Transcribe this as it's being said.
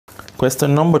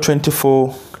Question number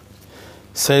 24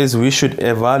 says we should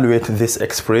evaluate this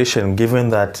expression given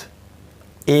that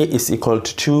A is equal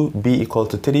to 2, B equal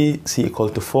to 3, C equal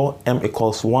to 4, M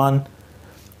equals 1,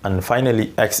 and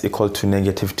finally X equal to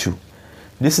 -2.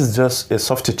 This is just a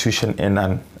substitution in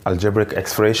an algebraic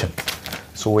expression.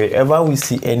 So wherever we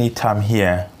see any term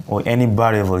here or any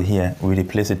variable here, we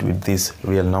replace it with these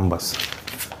real numbers.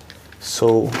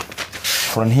 So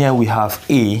from here we have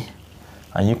A,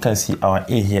 and you can see our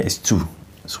A here is 2.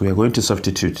 So we are going to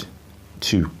substitute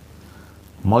 2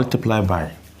 multiplied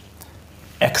by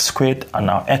x squared, and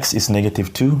our x is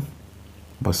 -2,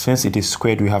 but since it is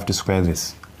squared we have to square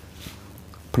this,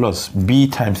 plus b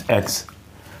times x.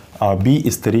 Our b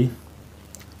is 3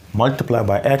 multiplied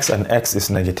by x, and x is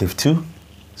 -2,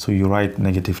 so you write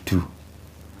 -2,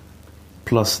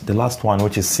 plus the last one,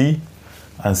 which is c,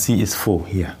 and c is 4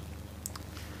 here.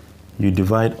 You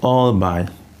divide all by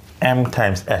m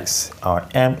times x. Our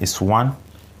m is 1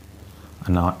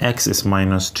 and our x is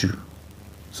 -2.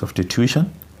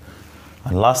 Substitution.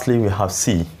 And lastly we have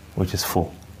c, which is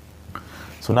 4.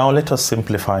 So now let us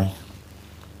simplify.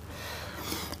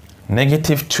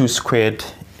 -2 squared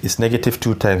is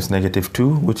 -2 times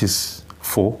 -2, which is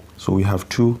 4. So we have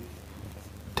 2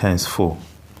 times 4.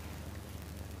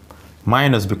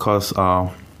 Minus, because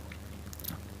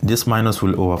this minus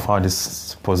will overpower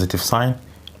this positive sign.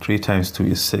 3 times 2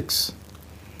 is 6.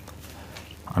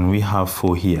 And we have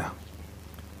 4 here.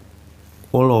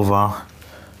 All over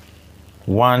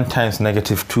 1 times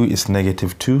 -2 is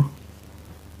 -2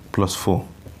 plus 4.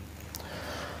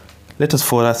 Let us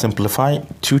further simplify.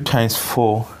 2 times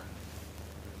 4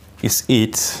 is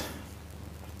 8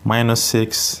 minus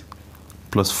 6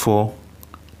 plus 4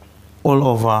 all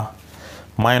over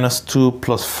 -2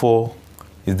 plus 4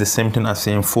 is the same thing as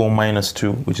saying 4 minus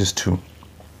 2, which is 2.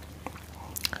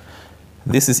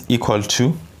 This is equal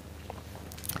to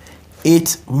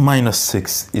 8 minus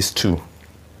 6 is 2,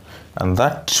 and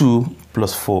that 2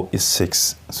 plus 4 is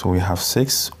 6. So we have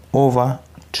 6 over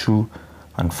 2,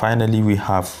 and finally we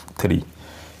have 3.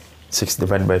 6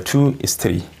 divided by 2 is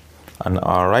 3, and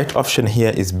our right option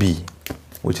here is B,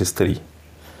 which is 3.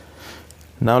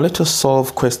 Now let us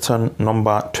solve question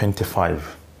number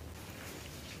 25.